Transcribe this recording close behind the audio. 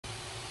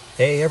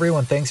Hey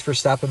everyone, thanks for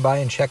stopping by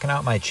and checking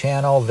out my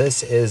channel.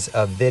 This is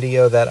a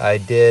video that I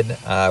did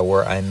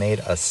where I made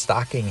a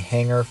stocking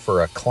hanger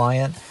for a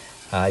client.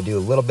 I do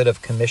a little bit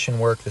of commission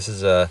work. This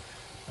is a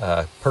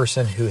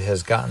person who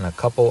has gotten a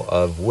couple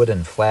of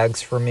wooden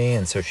flags for me,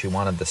 and so she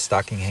wanted the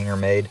stocking hanger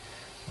made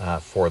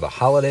for the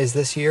holidays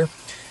this year.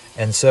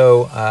 And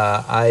so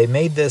I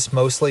made this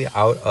mostly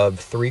out of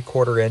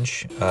 3/4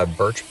 inch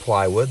birch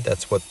plywood.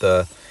 That's what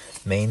the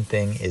main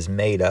thing is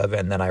made of.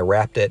 And then I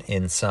wrapped it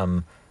in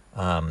some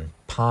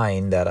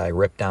pine that I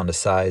ripped down to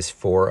size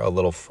for a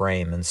little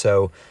frame. And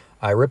so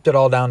I ripped it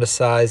all down to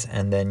size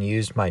and then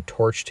used my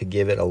torch to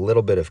give it a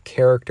little bit of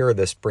character.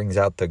 This brings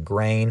out the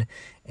grain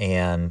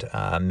and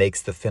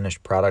makes the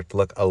finished product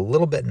look a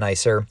little bit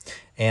nicer.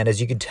 And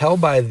as you can tell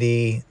by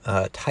the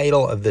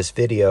title of this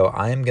video,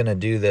 I am going to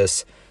do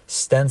this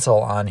stencil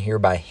on here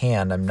by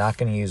hand. I'm not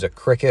going to use a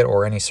Cricut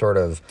or any sort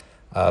of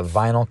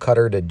vinyl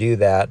cutter to do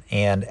that.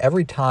 And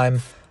every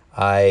time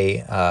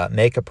I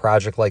make a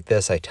project like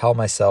this, I tell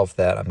myself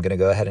that I'm going to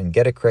go ahead and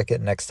get a Cricut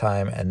next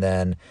time, and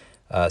then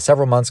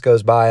several months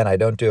goes by and I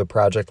don't do a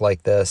project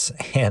like this,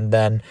 and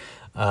then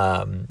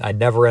I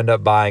never end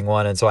up buying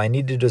one. And so I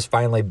need to just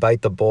finally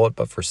bite the bullet,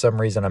 but for some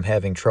reason I'm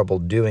having trouble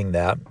doing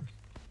that.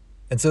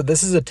 And so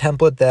this is a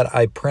template that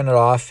I printed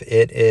off.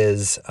 It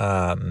is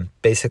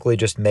basically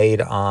just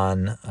made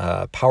on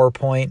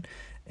PowerPoint,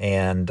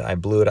 and I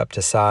blew it up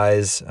to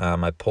size.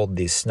 I pulled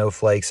these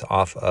snowflakes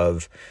off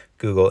of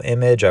Google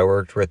Image. I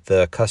worked with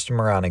the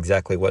customer on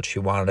exactly what she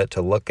wanted it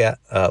to look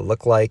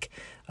like.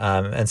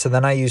 And so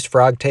then I used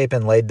frog tape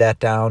and laid that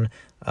down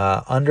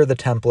under the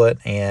template.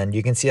 And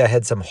you can see I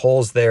had some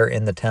holes there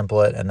in the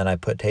template, and then I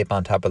put tape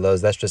on top of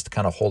those. That's just to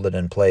kind of hold it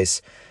in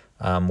place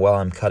while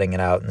I'm cutting it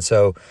out. And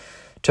so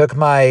took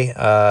my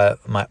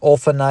my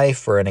Olfa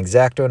knife or an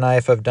X-Acto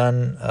knife I've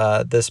done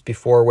this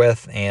before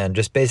with, and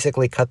just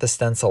basically cut the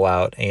stencil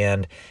out.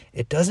 And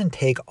it doesn't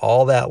take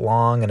all that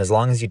long, and as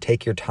long as you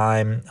take your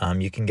time,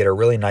 you can get a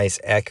really nice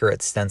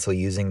accurate stencil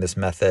using this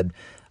method.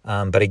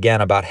 But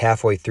again, about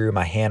halfway through,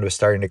 my hand was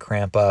starting to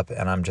cramp up,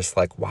 and I'm just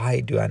like, why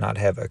do I not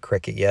have a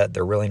Cricut yet?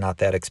 They're really not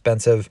that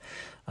expensive.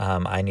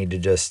 I need to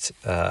just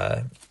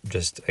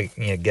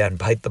again,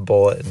 bite the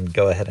bullet and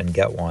go ahead and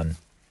get one.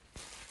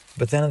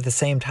 But then at the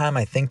same time,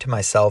 I think to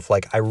myself,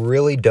 like, I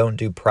really don't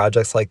do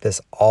projects like this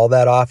all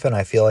that often.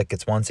 I feel like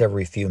it's once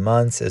every few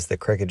months. Is the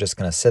Cricut just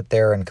going to sit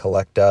there and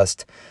collect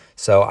dust?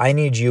 So I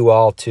need you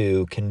all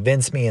to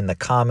convince me in the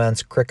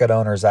comments, Cricut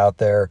owners out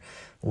there.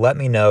 Let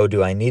me know,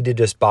 do I need to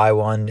just buy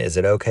one? Is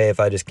it okay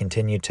if I just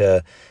continue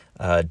to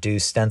do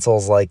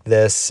stencils like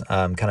this,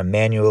 kind of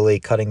manually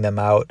cutting them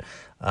out?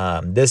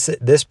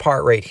 This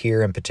part right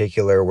here in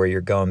particular, where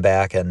you're going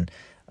back and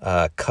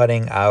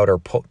cutting out or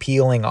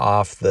peeling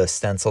off the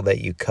stencil that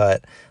you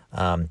cut,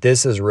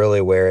 this is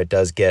really where it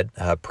does get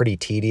pretty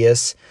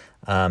tedious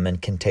and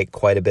can take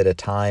quite a bit of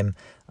time.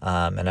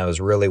 And I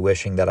was really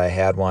wishing that I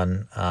had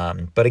one.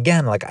 But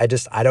again, like,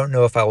 I don't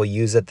know if I will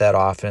use it that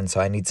often, so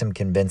I need some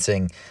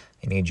convincing.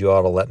 I need you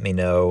all to let me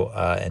know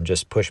and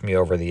just push me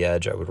over the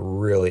edge. I would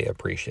really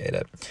appreciate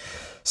it.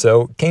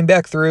 So came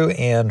back through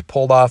and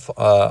pulled off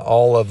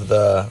all of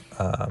the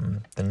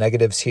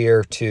negatives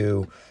here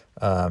to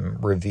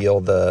reveal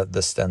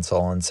the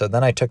stencil. And so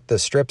then I took the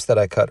strips that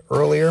I cut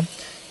earlier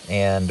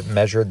and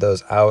measured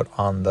those out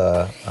on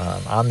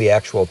the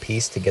actual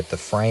piece to get the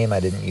frame. I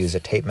didn't use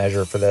a tape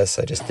measure for this.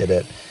 I just did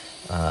it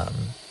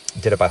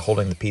by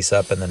holding the piece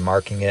up and then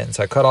marking it. And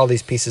so I cut all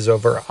these pieces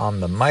over on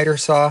the miter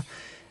saw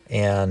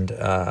and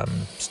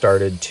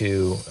started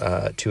to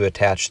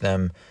attach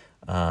them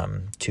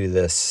to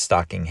this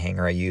stocking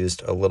hanger. I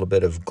used a little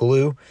bit of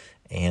glue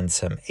and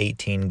some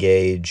 18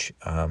 gauge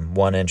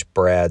 1-inch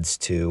brads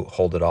to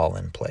hold it all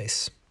in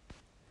place.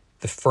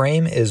 The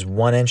frame is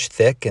 1 inch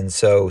thick, and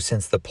so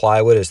since the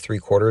plywood is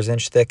 3/4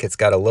 inch thick, it's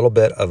got a little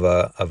bit of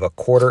a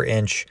 1/4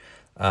 inch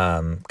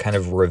kind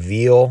of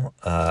reveal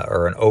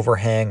or an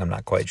overhang. I'm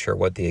not quite sure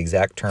what the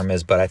exact term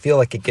is, but I feel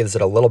like it gives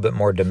it a little bit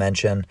more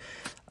dimension.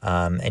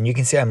 And you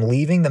can see I'm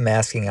leaving the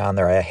masking on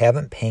there. I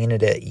haven't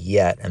painted it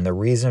yet, and the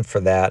reason for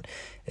that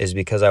is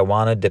because I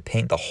wanted to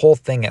paint the whole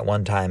thing at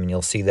one time, and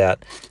you'll see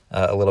that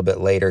a little bit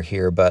later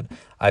here. But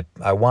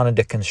I wanted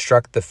to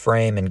construct the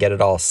frame and get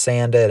it all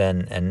sanded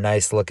and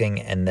nice looking,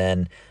 and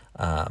then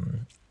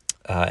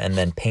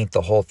paint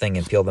the whole thing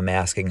and peel the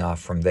masking off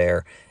from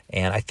there.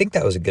 And I think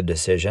that was a good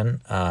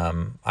decision.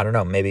 I don't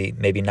know,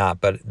 maybe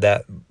not, but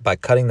that by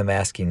cutting the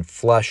masking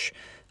flush,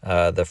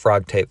 the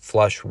frog tape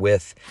flush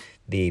with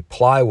the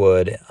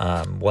plywood,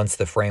 once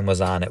the frame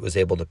was on, it was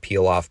able to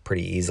peel off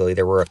pretty easily.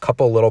 There were a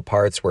couple little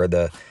parts where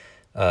the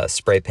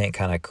spray paint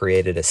kind of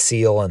created a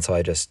seal, and so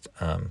I just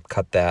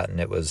cut that, and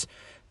it was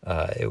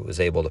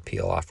able to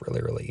peel off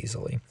really, really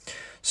easily.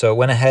 So I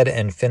went ahead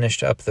and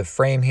finished up the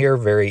frame here.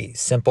 Very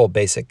simple,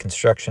 basic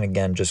construction.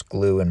 Again, just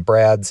glue and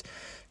brads,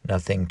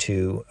 nothing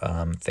too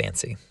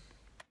fancy.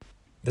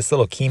 This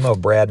little chemo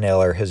brad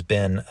nailer has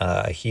been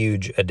a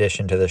huge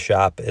addition to the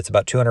shop. It's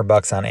about 200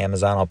 bucks on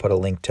Amazon. I'll put a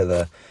link to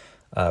the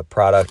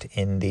product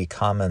in the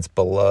comments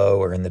below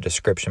or in the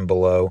description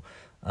below.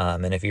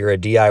 And if you're a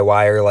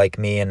DIYer like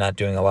me and not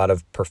doing a lot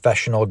of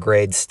professional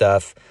grade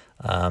stuff,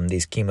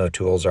 these chemo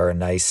tools are a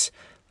nice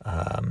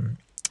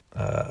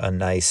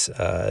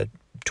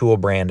tool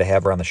brand to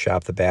have around the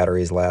shop. The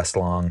batteries last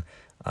long,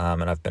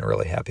 and I've been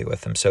really happy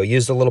with them. So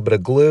used a little bit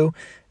of glue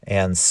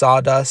and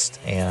sawdust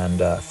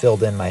and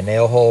filled in my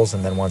nail holes,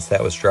 and then once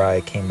that was dry,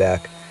 I came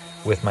back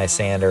with my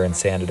sander and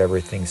sanded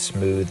everything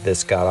smooth.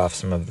 This got off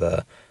some of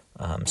the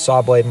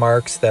saw blade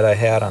marks that I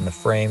had on the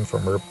frame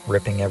from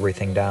ripping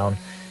everything down,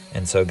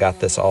 and so got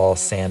this all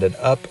sanded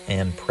up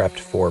and prepped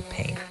for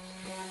paint.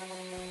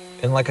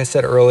 And like I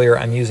said earlier,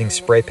 I'm using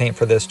spray paint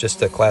for this,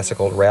 just a classic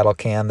old rattle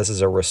can. This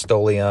is a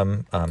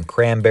Rust-Oleum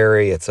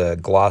cranberry. It's a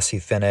glossy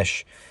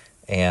finish,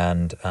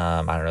 and I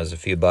don't know, there's a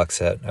few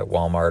bucks at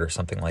Walmart or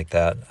something like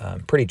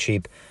that. Pretty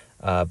cheap,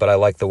 but I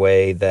like the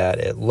way that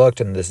it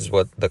looked, and this is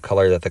what the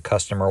color that the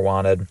customer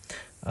wanted.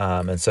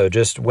 And so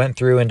just went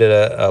through and did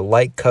a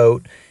light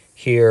coat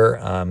here,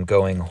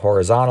 going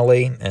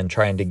horizontally and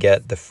trying to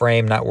get the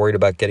frame, not worried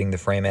about getting the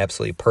frame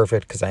absolutely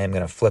perfect because I am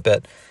going to flip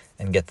it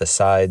and get the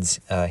sides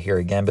here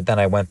again. But then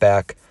I went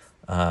back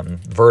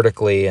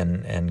vertically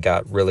and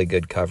got really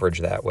good coverage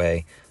that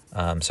way.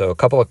 So a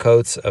couple of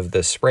coats of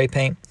the spray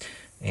paint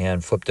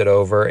and flipped it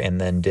over, and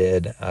then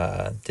did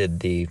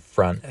the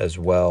front as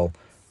well,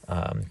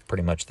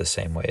 pretty much the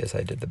same way as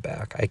I did the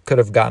back. I could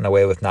have gotten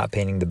away with not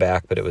painting the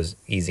back, but it was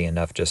easy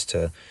enough just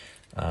to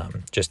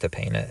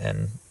paint it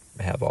and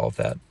have all of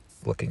that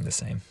looking the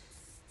same.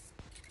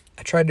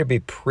 I tried to be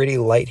pretty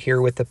light here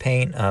with the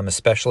paint,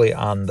 especially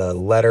on the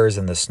letters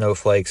and the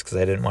snowflakes, because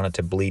I didn't want it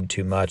to bleed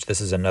too much.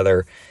 This is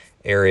another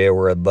area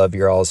where I'd love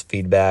your all's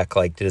feedback.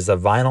 Like, does a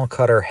vinyl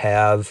cutter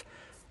have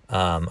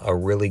a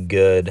really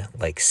good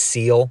like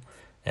seal?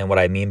 And what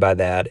I mean by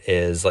that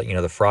is, like, you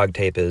know, the frog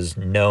tape is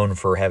known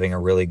for having a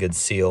really good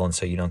seal, and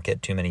so you don't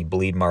get too many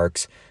bleed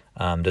marks.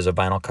 Does a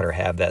vinyl cutter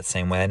have that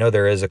same way? I know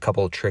there is a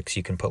couple of tricks.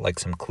 You can put like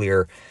some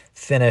clear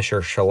finish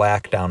or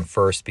shellac down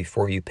first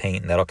before you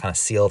paint, and that'll kind of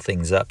seal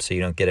things up so you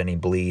don't get any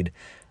bleed.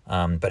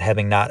 But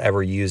having not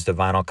ever used a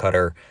vinyl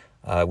cutter,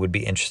 would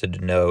be interested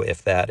to know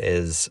if that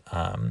is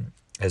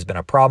has been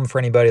a problem for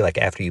anybody. Like,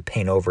 after you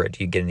paint over it,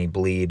 do you get any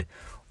bleed,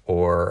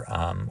 or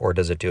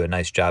does it do a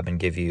nice job and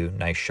give you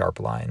nice sharp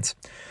lines?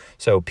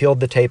 So peeled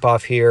the tape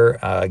off here.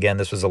 Again,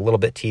 this was a little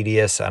bit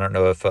tedious. I don't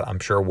know if I'm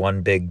sure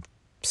one big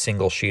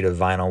single sheet of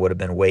vinyl would have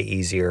been way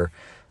easier,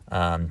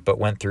 but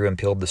went through and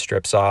peeled the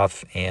strips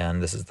off,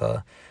 and this is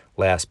the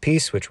last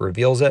piece, which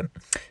reveals it,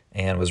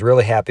 and was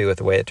really happy with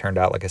the way it turned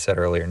out. Like I said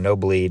earlier, no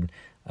bleed,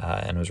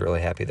 and was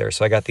really happy there.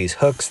 So I got these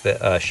hooks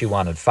that she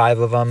wanted 5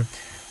 of them,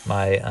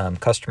 my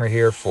customer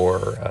here,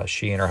 for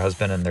she and her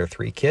husband and their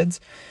 3 kids.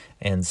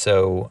 And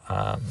so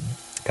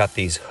got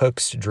these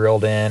hooks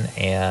drilled in,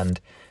 and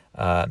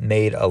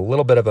made a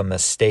little bit of a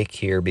mistake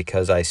here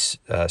because I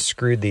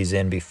screwed these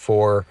in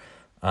before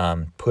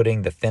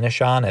putting the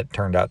finish on. It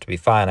turned out to be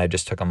fine. I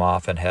just took them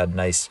off and had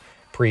nice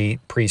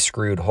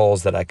pre-screwed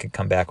holes that I could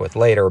come back with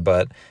later,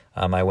 but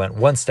I went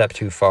one step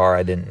too far.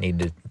 I didn't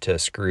need to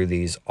screw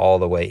these all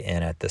the way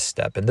in at this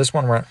step. And this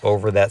one went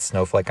over that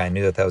snowflake. I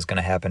knew that was going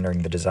to happen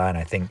during the design.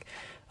 I think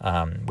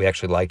we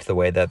actually liked the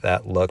way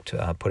that looked,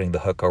 putting the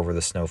hook over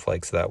the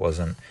snowflake, so that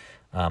wasn't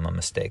a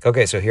mistake.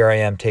 Okay, so here I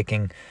am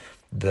taking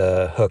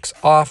the hooks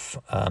off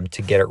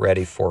to get it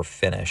ready for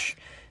finish.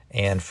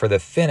 And for the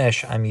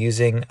finish, I'm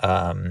using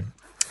a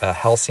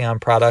Halcyon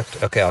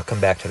product. Okay, I'll come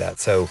back to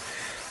that. So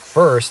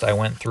first, I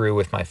went through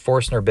with my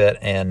Forstner bit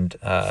and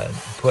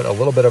put a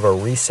little bit of a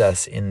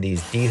recess in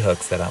these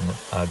D-hooks that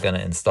I'm going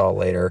to install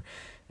later.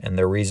 And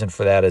the reason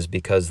for that is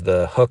because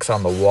the hooks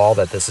on the wall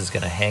that this is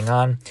going to hang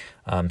on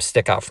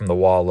stick out from the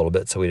wall a little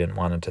bit, so we didn't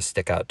want it to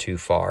stick out too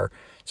far.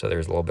 So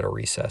there's a little bit of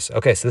recess.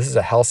 Okay, so this is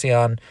a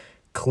Halcyon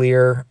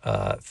clear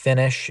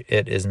finish.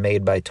 It is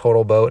made by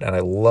Total Boat, and I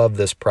love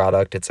this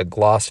product. It's a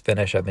gloss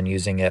finish. I've been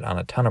using it on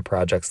a ton of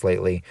projects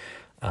lately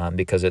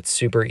because it's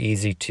super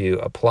easy to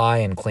apply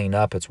and clean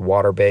up. It's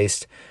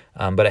water-based,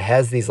 but it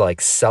has these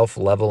like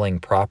self-leveling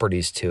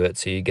properties to it,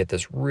 so you get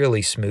this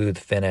really smooth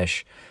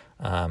finish.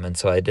 And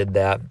so I did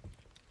that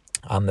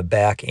on the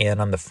back and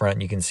on the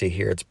front. You can see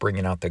here it's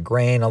bringing out the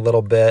grain a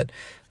little bit.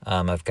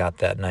 I've got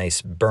that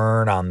nice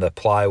burn on the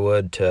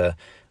plywood to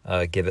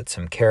give it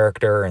some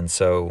character, and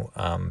so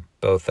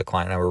both the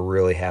client and I were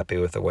really happy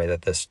with the way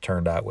that this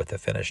turned out with the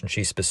finish, and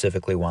she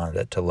specifically wanted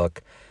it to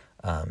look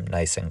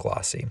nice and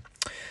glossy.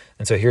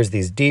 And so here's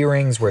these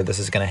D-rings where this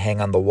is going to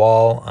hang on the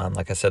wall.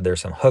 Like I said,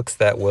 there's some hooks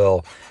that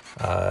will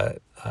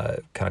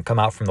kind of come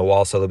out from the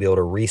wall, so they'll be able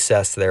to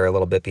recess there a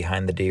little bit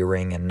behind the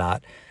D-ring and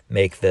not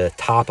make the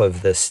top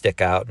of this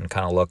stick out and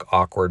kind of look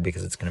awkward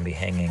because it's going to be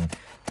hanging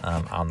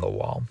on the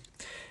wall.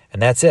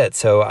 And that's it.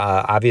 So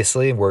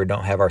obviously we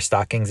don't have our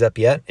stockings up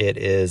yet. It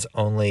is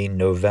only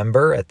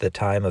November at the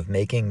time of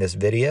making this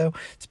video.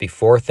 It's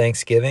before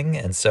Thanksgiving,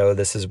 and so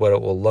this is what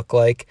it will look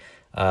like.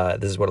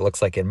 This is what it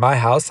looks like in my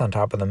house on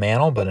top of the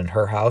mantle, but in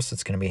her house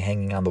it's going to be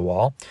hanging on the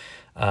wall.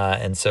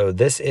 And so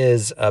this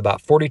is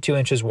about 42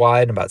 inches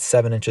wide and about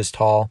 7 inches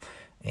tall,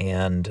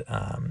 and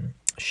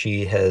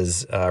she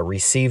has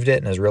received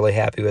it and is really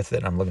happy with it.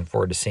 And I'm looking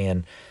forward to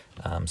seeing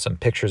some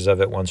pictures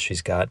of it once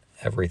she's got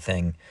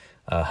everything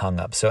hung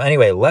up. So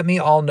anyway, let me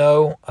all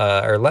know,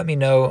 or let me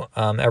know,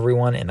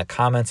 everyone, in the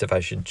comments if I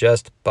should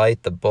just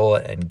bite the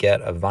bullet and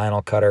get a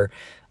vinyl cutter.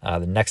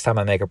 The next time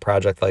I make a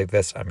project like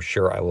this, I'm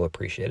sure I will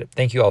appreciate it.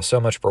 Thank you all so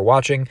much for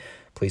watching.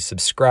 Please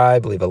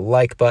subscribe, leave a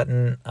like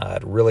button.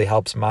 It really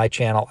helps my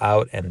channel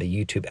out and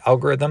the YouTube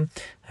algorithm.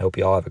 I hope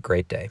you all have a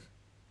great day.